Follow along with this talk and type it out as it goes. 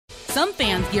Some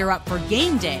fans gear up for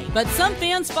game day, but some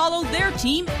fans follow their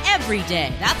team every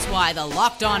day. That's why the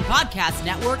Locked On Podcast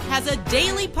Network has a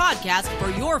daily podcast for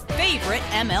your favorite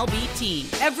MLB team.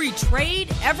 Every trade,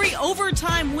 every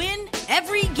overtime win,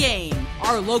 every game.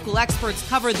 Our local experts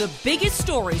cover the biggest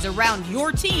stories around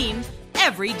your team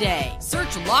every day.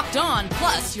 Search Locked On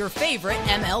plus your favorite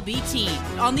MLB team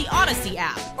on the Odyssey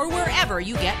app or wherever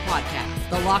you get podcasts.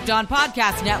 The Locked On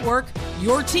Podcast Network,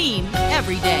 your team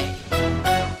every day.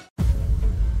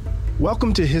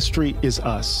 Welcome to History is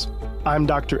Us. I'm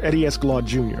Dr. Eddie S. Glaude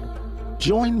Jr.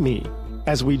 Join me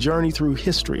as we journey through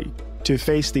history to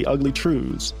face the ugly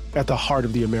truths at the heart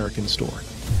of the American story.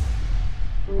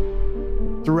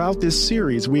 Throughout this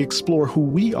series, we explore who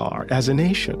we are as a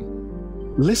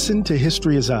nation. Listen to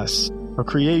History is Us, a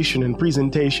creation and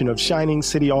presentation of Shining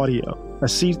City Audio, a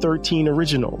C13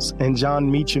 Originals, and John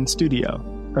Meacham Studio.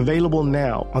 Available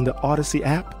now on the Odyssey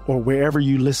app or wherever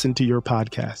you listen to your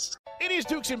podcasts. It is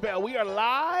Dukes and Bell. We are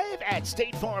live at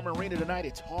State Farm Arena tonight.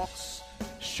 It's Hawks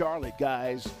Charlotte,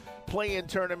 guys. Play-in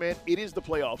tournament. It is the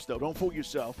playoffs, though. Don't fool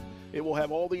yourself. It will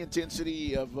have all the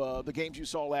intensity of the games you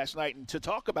saw last night. And to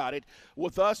talk about it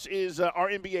with us is our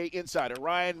NBA insider,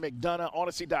 Ryan McDonough,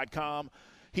 Odyssey.com.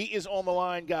 He is on the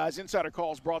line, guys. Insider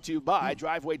Calls brought to you by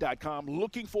Driveway.com.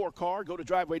 Looking for a car? Go to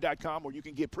Driveway.com where you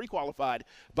can get pre-qualified,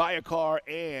 buy a car,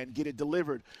 and get it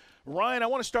delivered. Ryan, I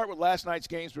want to start with last night's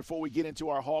games before we get into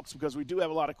our Hawks because we do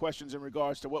have a lot of questions in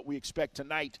regards to what we expect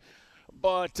tonight.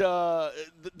 But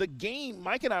the game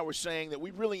Mike and I were saying that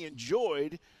we really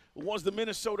enjoyed was the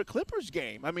Minnesota Clippers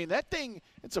game. I mean, that thing,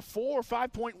 it's a 4 or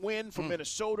 5 point win for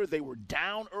Minnesota. They were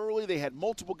down early. They had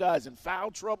multiple guys in foul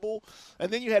trouble.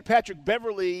 And then you had Patrick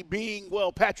Beverley being,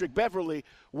 well, Patrick Beverley.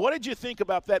 What did you think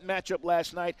about that matchup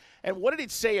last night, and what did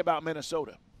it say about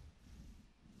Minnesota?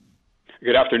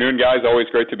 Good afternoon, guys. Always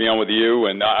great to be on with you.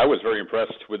 And I was very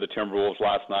impressed with the Timberwolves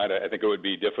last night. I think it would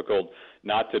be difficult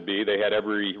not to be. They had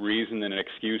every reason and an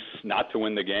excuse not to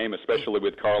win the game, especially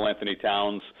with Karl Anthony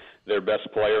Towns, their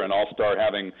best player and all-star,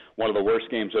 having one of the worst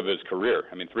games of his career.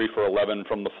 I mean, 3 for 11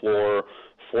 from the floor,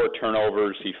 4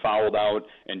 turnovers. He fouled out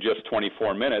in just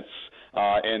 24 minutes.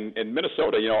 And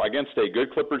Minnesota, you know, against a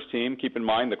good Clippers team, keep in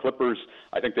mind the Clippers,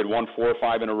 I think they'd won 4 or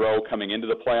 5 in a row coming into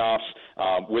the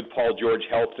playoffs with Paul George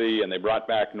healthy, and they brought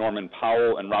back Norman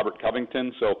Powell and Robert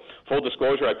Covington. So full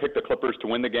disclosure, I picked the Clippers to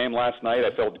win the game last night.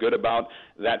 I felt good about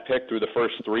that pick through the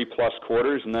first 3+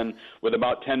 quarters. And then with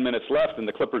about 10 minutes left and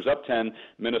the Clippers up 10,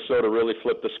 Minnesota really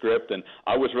flipped the script. And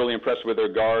I was really impressed with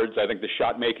their guards. I think the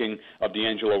shot making of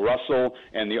D'Angelo Russell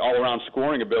and the all-around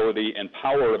scoring ability and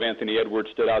power of Anthony Edwards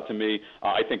stood out to me.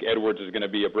 I think Edwards is going to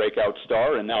be a breakout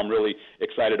star, and now I'm really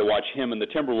excited to watch him and the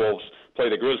Timberwolves play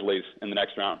the Grizzlies in the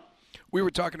next round. We were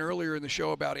talking earlier in the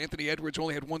show about Anthony Edwards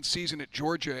only had 1 season at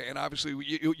Georgia, and obviously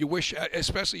you wish,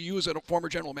 especially you as a former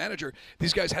general manager,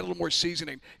 these guys had a little more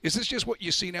seasoning. Is this just what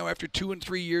you see now after 2 and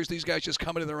 3 years, these guys just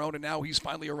coming to their own, and now he's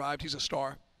finally arrived, he's a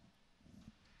star?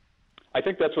 I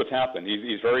think that's what's happened.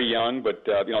 He's very young, but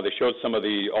you know, they showed some of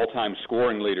the all-time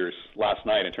scoring leaders last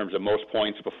night in terms of most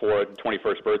points before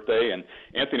 21st birthday, and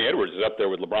Anthony Edwards is up there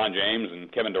with LeBron James and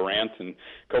Kevin Durant and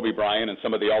Kobe Bryant and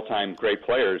some of the all-time great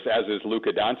players, as is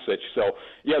Luka Doncic. So,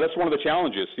 yeah, that's one of the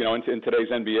challenges, you know, in today's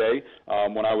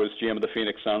NBA. When I was GM of the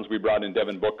Phoenix Suns, we brought in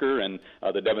Devin Booker, and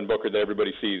the Devin Booker that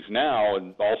everybody sees now,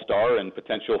 an all-star and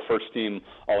potential first-team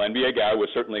All-NBA guy, was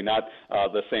certainly not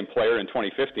the same player in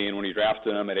 2015 when he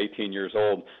drafted him at 18 years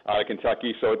old out of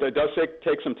Kentucky. So it does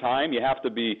take some time. You have to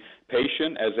be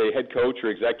patient as a head coach or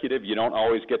executive. You don't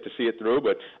always get to see it through,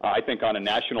 but I think on a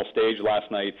national stage last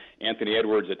night, Anthony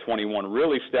Edwards at 21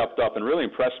 really stepped up and really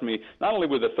impressed me, not only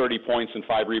with the 30 points and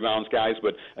 5 rebounds, guys,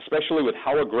 but especially with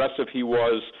how aggressive he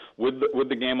was with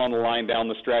the game on the line down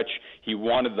the stretch. He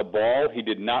wanted the ball. He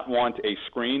did not want a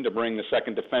screen to bring the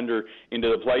second defender into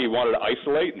the play. He wanted to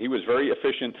isolate, and he was very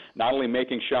efficient, not only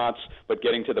making shots, but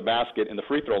getting to the basket and the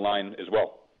free throw line as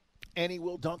well. And he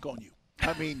will dunk on you.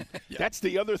 I mean, that's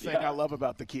the other thing I love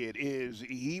about the kid is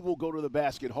he will go to the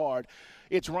basket hard.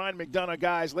 It's Ryan McDonough.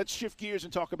 Guys, let's shift gears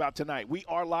and talk about tonight. We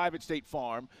are live at State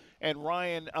Farm. And,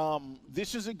 Ryan,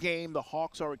 this is a game the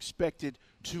Hawks are expected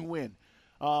to win.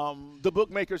 The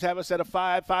bookmakers have us at a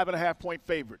 5.5 point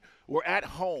favorite. We're at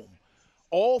home.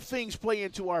 All things play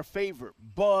into our favor,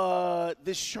 but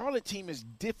this Charlotte team is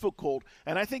difficult,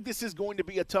 and I think this is going to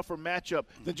be a tougher matchup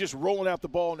than just rolling out the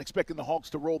ball and expecting the Hawks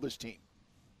to roll this team.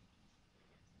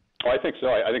 Oh, I think so.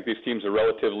 I think these teams are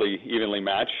relatively evenly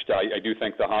matched. I do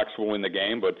think the Hawks will win the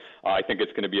game, but I think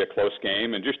it's going to be a close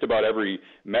game. And just about every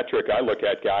metric I look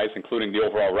at, guys, including the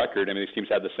overall record, I mean, these teams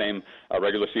had the same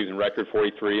regular season record,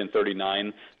 43 and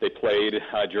 39. They played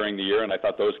during the year, and I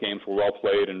thought those games were well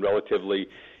played and relatively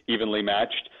evenly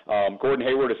matched. Gordon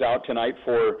Hayward is out tonight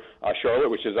for Charlotte,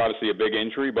 which is obviously a big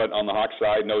injury, but on the Hawks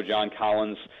side, no John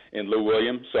Collins and Lou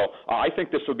Williams. So I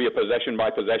think this will be a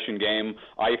possession-by-possession game.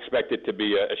 I expect it to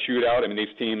be a shootout. I mean,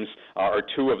 these teams are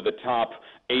two of the top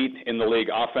 8 in the league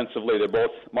offensively. They're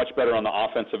both much better on the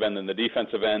offensive end than the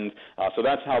defensive end. So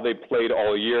that's how they played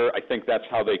all year. I think that's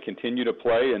how they continue to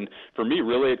play. And for me,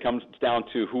 really, it comes down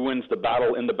to who wins the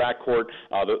battle in the backcourt.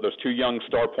 Those two young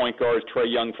star point guards,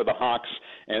 Trae Young for the Hawks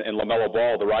and LaMelo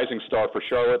Ball, the rising star for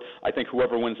Charlotte. I think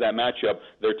whoever wins that matchup,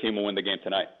 their team will win the game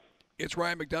tonight. It's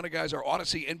Ryan McDonough, guys, our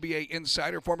Odyssey NBA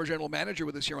insider, former general manager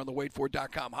with us here on the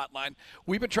WadeFord.com hotline.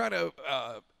 We've been trying to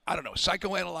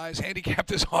psychoanalyze, handicap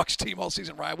this Hawks team all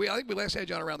season, Ryan. I think we last had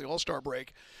you on around the All-Star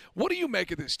break. What do you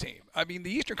make of this team? I mean,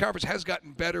 the Eastern Conference has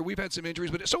gotten better. We've had some injuries,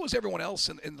 but so has everyone else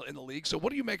in the league. So what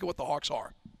do you make of what the Hawks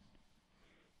are?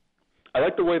 I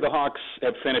like the way the Hawks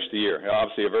have finished the year.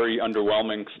 Obviously, a very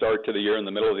underwhelming start to the year in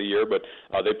the middle of the year, but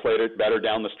they played it better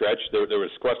down the stretch. There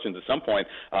was questions at some point,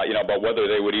 about whether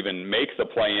they would even make the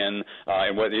play-in,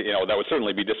 and whether, that would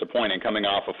certainly be disappointing coming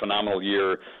off a phenomenal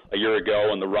year a year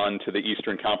ago and the run to the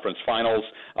Eastern Conference Finals.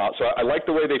 So I like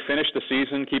the way they finished the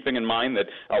season, keeping in mind that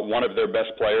one of their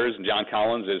best players, John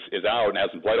Collins, is out and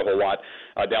hasn't played a whole lot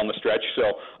down the stretch.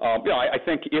 So, I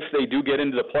think if they do get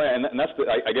into the play, and that's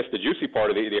I guess the juicy part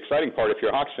of the exciting part, if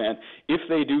you're a Hawks fan, if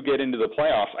they do get into the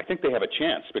playoffs, I think they have a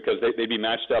chance because they'd be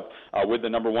matched up with the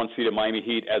number 1 seed of Miami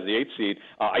Heat as the 8th seed.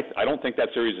 I don't think that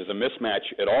series is a mismatch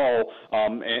at all.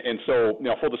 And so,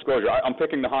 full disclosure, I'm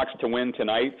picking the Hawks to win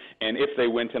tonight, and if they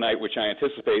win tonight, which I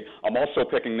anticipate, I'm also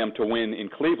picking them to win in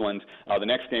Cleveland the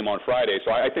next game on Friday.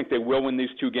 So I think they will win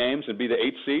these 2 games and be the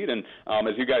 8th seed. And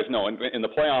as you guys know, in the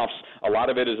playoffs, a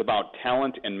lot of it is about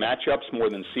talent and matchups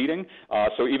more than seeding.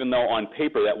 So even though on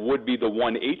paper that would be the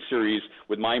 1-8 series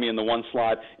with Miami in the 1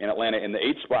 slot and Atlanta in the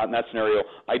 8th spot in that scenario,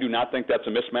 I do not think that's a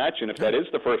mismatch. And if that is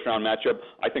the first-round matchup,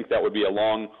 I think that would be a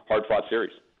long, hard-fought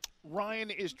series.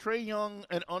 Ryan, is Trae Young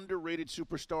an underrated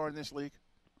superstar in this league?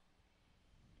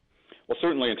 Well,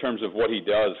 certainly in terms of what he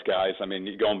does, guys. I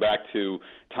mean, going back to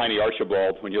Tiny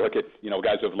Archibald, when you look at,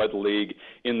 guys who have led the league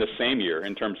in the same year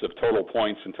in terms of total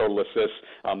points and total assists,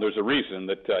 there's a reason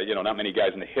that, not many guys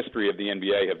in the history of the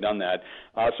NBA have done that.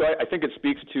 So I think it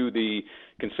speaks to the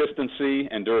consistency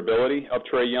and durability of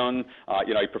Trae Young.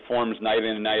 He performs night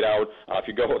in and night out. If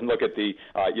you go and look at the,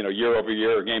 year over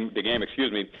year,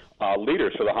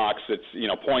 leaders for the Hawks, it's,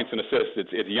 points and assists,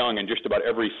 it's Young in just about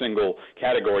every single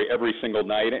category, every single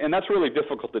night. And that's really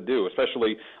difficult to do,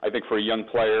 especially, I think, for a young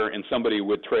player and somebody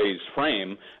with Trae's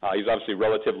frame. He's obviously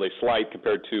relatively slight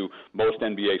compared to most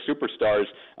NBA superstars.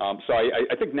 So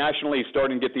I think nationally he's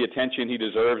starting to get the attention he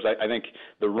deserves. I think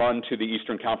the run to the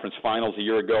Eastern Conference Finals a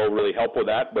year ago really helped with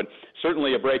that. But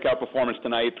certainly a breakout performance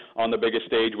tonight on the biggest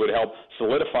stage would help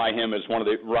solidify him as one of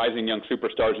the rising young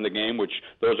superstars in the game, which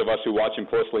those of us who watch him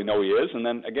closely know he is. And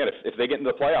then, again, if they get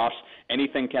into the playoffs,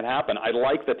 anything can happen. I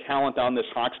like the talent on this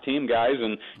Hawks team, guys,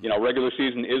 and, regular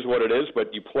season is what it is,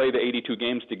 but you play the 82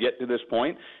 games to get to this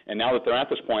point. And now that they're at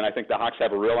this point, I think the Hawks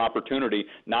have a real opportunity,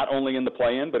 not only in the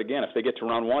play-in, but, again, if they get to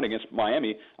round 1 against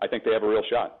Miami, I think they have a real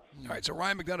shot. All right, so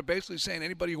Ryan McDonough basically saying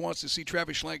anybody who wants to see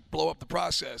Travis Schlenk blow up the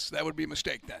process, that would be a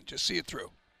mistake then. Just see it through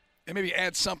and maybe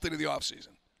add something to the offseason.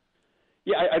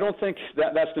 Yeah, I don't think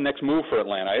that's the next move for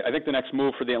Atlanta. I think the next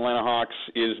move for the Atlanta Hawks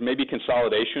is maybe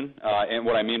consolidation. And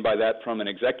what I mean by that from an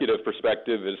executive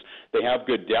perspective is they have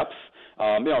good depth.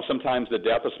 Sometimes the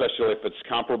depth, especially if it's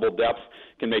comparable depth,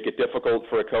 can make it difficult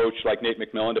for a coach like Nate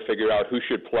McMillan to figure out who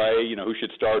should play, who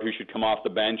should start, who should come off the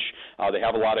bench. They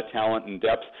have a lot of talent and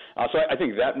depth. So I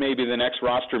think that may be the next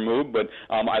roster move. But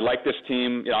I like this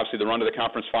team. Obviously, the run to the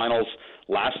conference finals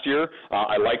last year.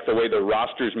 I like the way the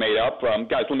roster's made up.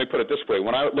 Guys, let me put it this way.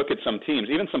 When I look at some teams,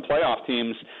 even some playoff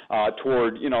teams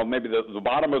toward, maybe the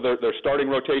bottom of their starting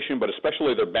rotation, but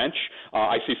especially their bench,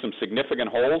 I see some significant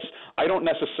holes. I don't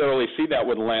necessarily see that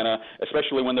with Atlanta,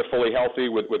 especially when they're fully healthy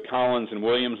with Collins and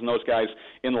Williams and those guys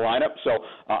in the lineup. So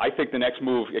I think the next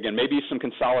move, again, maybe some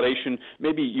consolidation,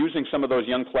 maybe using some of those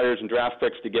young players and draft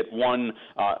picks to get one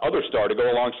other star to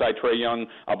go alongside Trae Young.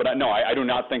 But I do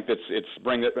not think it's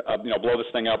blow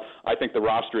this thing up. I think the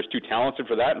roster is too talented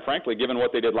for that. And frankly, given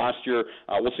what they did last year,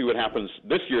 we'll see what happens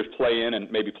this year's play-in and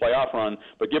maybe playoff run.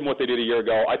 But given what they did a year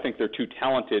ago, I think they're too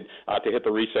talented to hit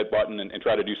the reset button and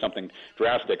try to do something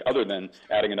drastic other than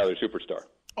adding another superstar.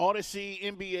 Odyssey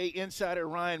NBA insider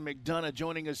Ryan McDonough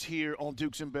joining us here on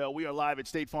Dukes and Bell. We are live at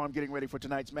State Farm getting ready for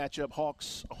tonight's matchup.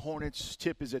 Hawks, Hornets,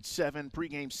 tip is at 7,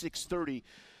 pregame 6:30.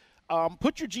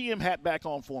 Put your GM hat back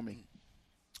on for me.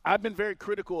 I've been very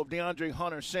critical of DeAndre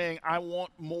Hunter, saying I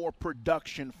want more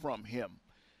production from him.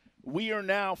 We are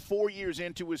now 4 years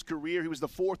into his career. He was the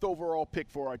 4th overall pick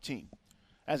for our team.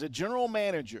 As a general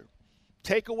manager,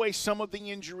 take away some of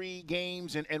the injury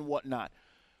games and whatnot.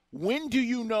 When do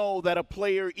you know that a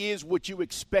player is what you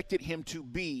expected him to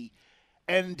be,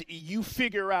 and you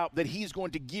figure out that he's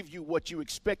going to give you what you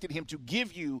expected him to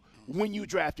give you when you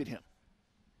drafted him?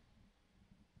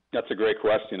 That's a great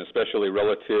question, especially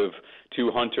relative to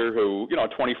Hunter, who,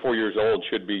 24 years old,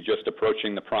 should be just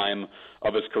approaching the prime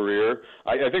of his career.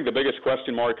 I think the biggest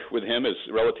question mark with him is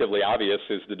relatively obvious,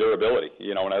 is the durability.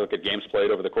 When I look at games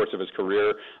played over the course of his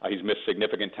career, he's missed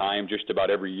significant time just about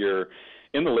every year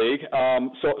in the league.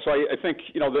 So I think,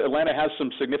 Atlanta has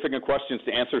some significant questions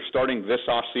to answer starting this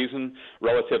offseason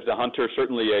relative to Hunter.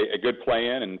 Certainly a good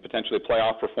play-in and potentially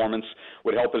playoff performance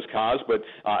would help his cause. But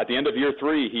at the end of year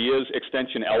 3, he is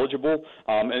extension eligible.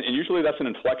 And usually that's an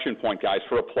inflection point, guys,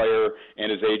 for a player and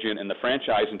his agent and the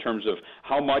franchise in terms of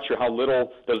how much or how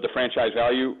little does the franchise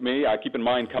value me. Keep in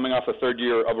mind, coming off the 3rd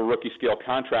year of a rookie scale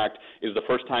contract is the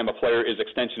first time a player is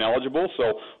extension eligible.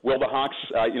 So will the Hawks,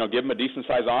 give him a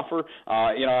decent-sized offer?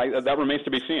 That remains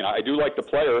to be seen. I do like the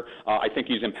player. I think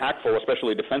he's impactful,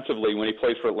 especially defensively when he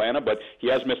plays for Atlanta, but he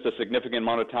has missed a significant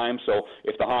amount of time. So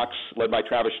if the Hawks, led by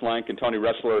Travis Schlenk and Tony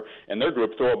Ressler and their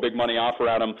group, throw a big money offer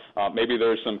at him, maybe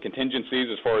there's some contingencies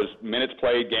as far as minutes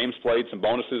played, games played, some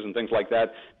bonuses and things like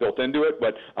that built into it.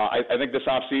 But I think this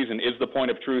offseason is the point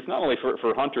of truth, not only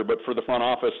for Hunter, but for the front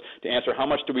office to answer how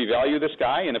much do we value this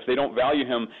guy, and if they don't value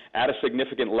him at a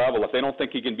significant level, if they don't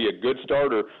think he can be a good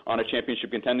starter on a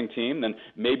championship contending team, then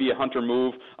maybe a Hunter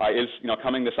move is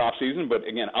coming this offseason. But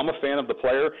again, I'm a fan of the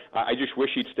player. I just wish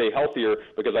he'd stay healthier,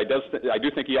 because I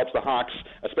do think he helps the Hawks,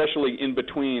 especially in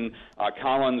between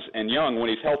Collins and Young when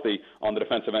he's healthy on the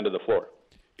defensive end of the floor.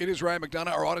 It is Ryan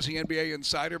McDonough, our Odyssey NBA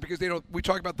insider, because we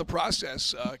talk about the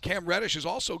process. Cam Reddish is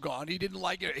also gone. He didn't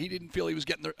like it. He didn't feel he was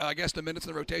getting, the minutes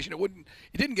in the rotation.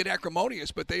 He didn't get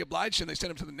acrimonious, but they obliged him. They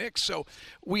sent him to the Knicks. So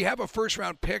we have a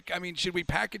first-round pick. I mean, should we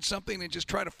package something and just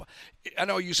try to – I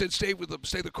know you said stay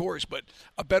the course, but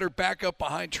a better backup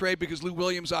behind Trey, because Lou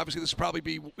Williams, obviously, this will probably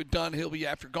be done. He'll be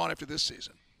gone after this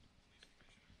season.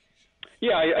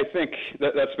 Yeah, I think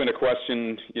that's been a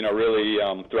question, really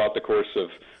throughout the course of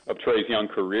Trey's young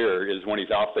career, is when he's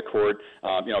off the court,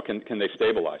 can they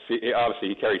stabilize? Obviously,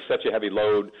 he carries such a heavy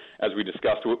load, as we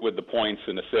discussed, with the points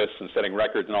and assists and setting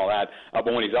records and all that.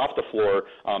 But when he's off the floor,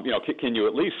 can you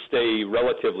at least stay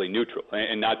relatively neutral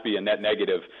and not be a net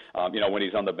negative, when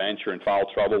he's on the bench or in foul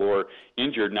trouble or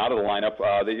injured, not in the lineup?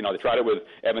 They tried it with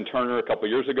Evan Turner a couple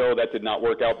years ago. That did not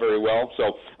work out very well.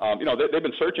 So, they've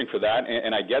been searching for that,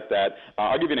 and I get that.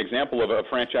 I'll give you an example of a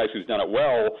franchise who's done it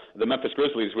well, the Memphis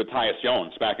Grizzlies, with Tyus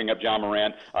Jones backing up John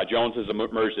Morant. Jones has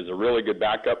emerged as a really good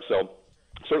backup, so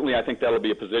certainly I think that'll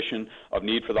be a position of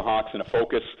need for the Hawks and a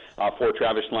focus for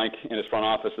Travis Schlenk in his front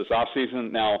office this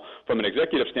offseason. Now, from an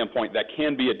executive standpoint, that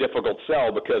can be a difficult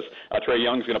sell, because Trae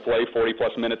Young's going to play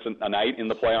 40-plus minutes a night in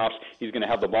the playoffs. He's going to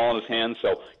have the ball in his hands.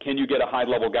 So can you get a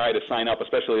high-level guy to sign up,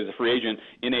 especially as a free agent,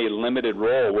 in a limited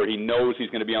role where he knows he's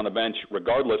going to be on the bench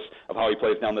regardless of how he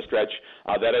plays down the stretch?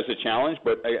 That is a challenge.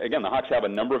 But, again, the Hawks have a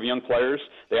number of young players.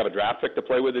 They have a draft pick to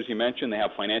play with, as you mentioned. They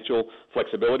have financial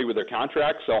flexibility with their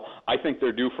contracts. So I think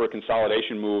they're due for a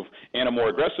consolidation move and a more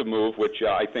aggressive move, which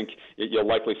I think you'll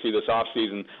likely see this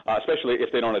offseason, especially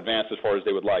if they don't advance as far as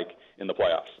they would like in the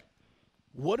playoffs.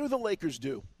 What do the Lakers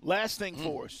do? Last thing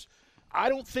for us. I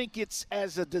don't think it's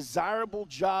as a desirable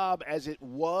job as it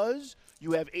was.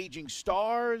 You have aging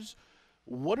stars.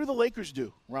 What do the Lakers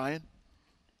do, Ryan?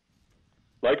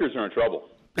 Lakers are in trouble.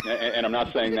 And I'm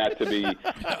not saying that to be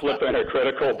flippant or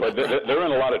critical, but they're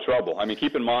in a lot of trouble. I mean,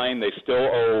 keep in mind they still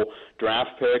owe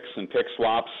draft picks and pick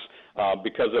swaps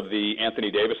because of the Anthony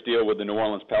Davis deal with the New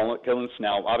Orleans Pelicans.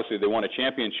 Now, obviously, they won a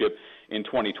championship in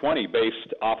 2020 based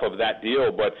off of that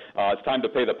deal, but it's time to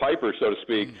pay the piper, so to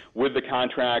speak, with the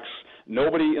contracts.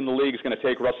 Nobody in the league is going to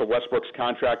take Russell Westbrook's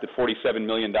contract at $47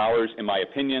 million, in my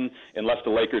opinion, unless the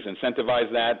Lakers incentivize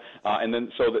that. And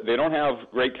then so they don't have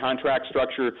great contract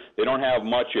structure. They don't have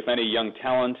much, if any, young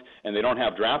talent, and they don't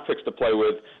have draft picks to play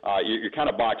with. You're kind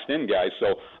of boxed in, guys.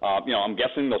 So, I'm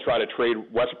guessing they'll try to trade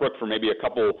Westbrook for maybe a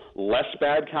couple less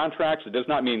bad contracts. It does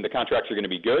not mean the contracts are going to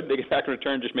be good. They get back in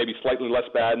return just maybe slightly less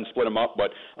bad and split them up.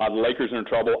 But the Lakers are in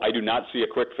trouble. I do not see a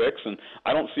quick fix, and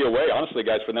I don't see a way, honestly,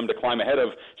 guys, for them to climb ahead of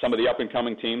some of the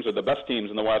up-and-coming teams or the best teams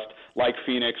in the West, like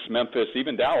Phoenix, Memphis,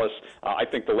 even Dallas. I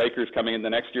think the Lakers coming in the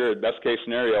next year, best case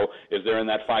scenario, is they're in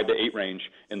that 5 to 8 range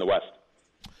in the West.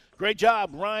 Great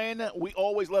job, Ryan. We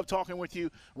always love talking with you.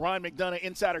 Ryan McDonough,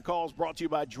 Insider Calls, brought to you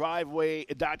by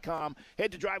Driveway.com.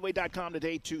 Head to Driveway.com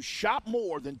today to shop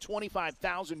more than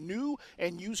 25,000 new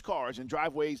and used cars in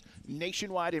Driveway's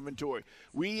nationwide inventory.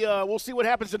 We'll see what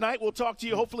happens tonight. We'll talk to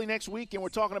you hopefully next week, and we're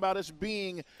talking about us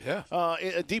being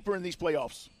deeper in these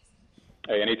playoffs.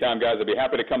 Hey, anytime, guys. I'd be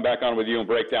happy to come back on with you and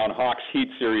break down Hawks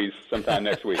Heat series sometime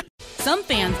next week. Some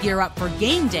fans gear up for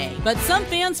game day, but some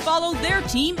fans follow their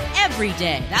team every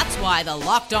day. That's why the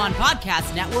Locked On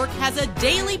Podcast Network has a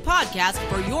daily podcast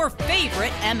for your favorite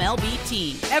MLB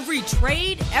team. Every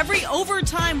trade, every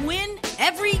overtime win,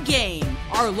 every game.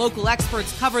 Our local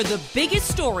experts cover the biggest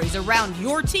stories around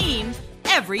your team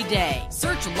every day.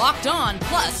 Search Locked On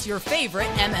plus your favorite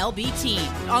MLB team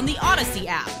on the Odyssey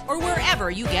app or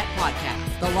wherever you get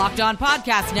podcasts. The Locked On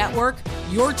Podcast Network,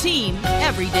 your team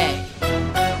every day.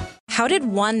 How did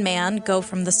one man go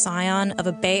from the scion of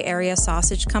a Bay Area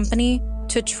sausage company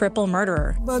to triple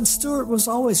murderer? Bud Stewart was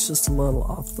always just a little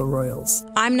off the rails.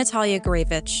 I'm Natalia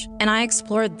Gurevich, and I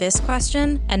explored this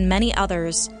question and many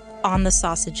others on The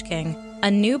Sausage King,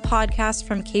 a new podcast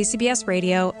from KCBS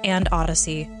Radio and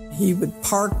Odyssey. He would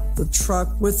park the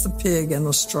truck with the pig and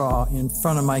the straw in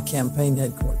front of my campaign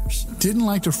headquarters. Didn't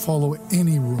like to follow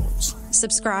any rules.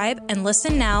 Subscribe and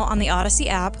listen now on the Odyssey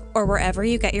app or wherever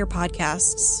you get your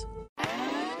podcasts.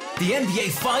 The NBA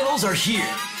Finals are here.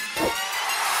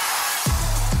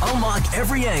 Unlock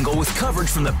every angle with coverage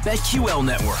from the BetQL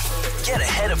network. Get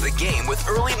ahead of the game with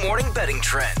early morning betting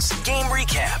trends, game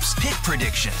recaps, pick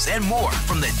predictions, and more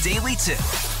from the Daily Tip.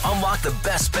 Unlock the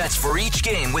best bets for each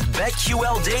game with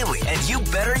BetQL Daily and You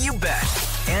Better You Bet.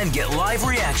 And get live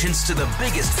reactions to the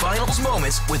biggest finals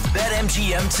moments with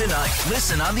BetMGM tonight.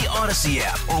 Listen on the Odyssey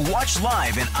app or watch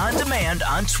live and on demand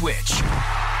on Twitch.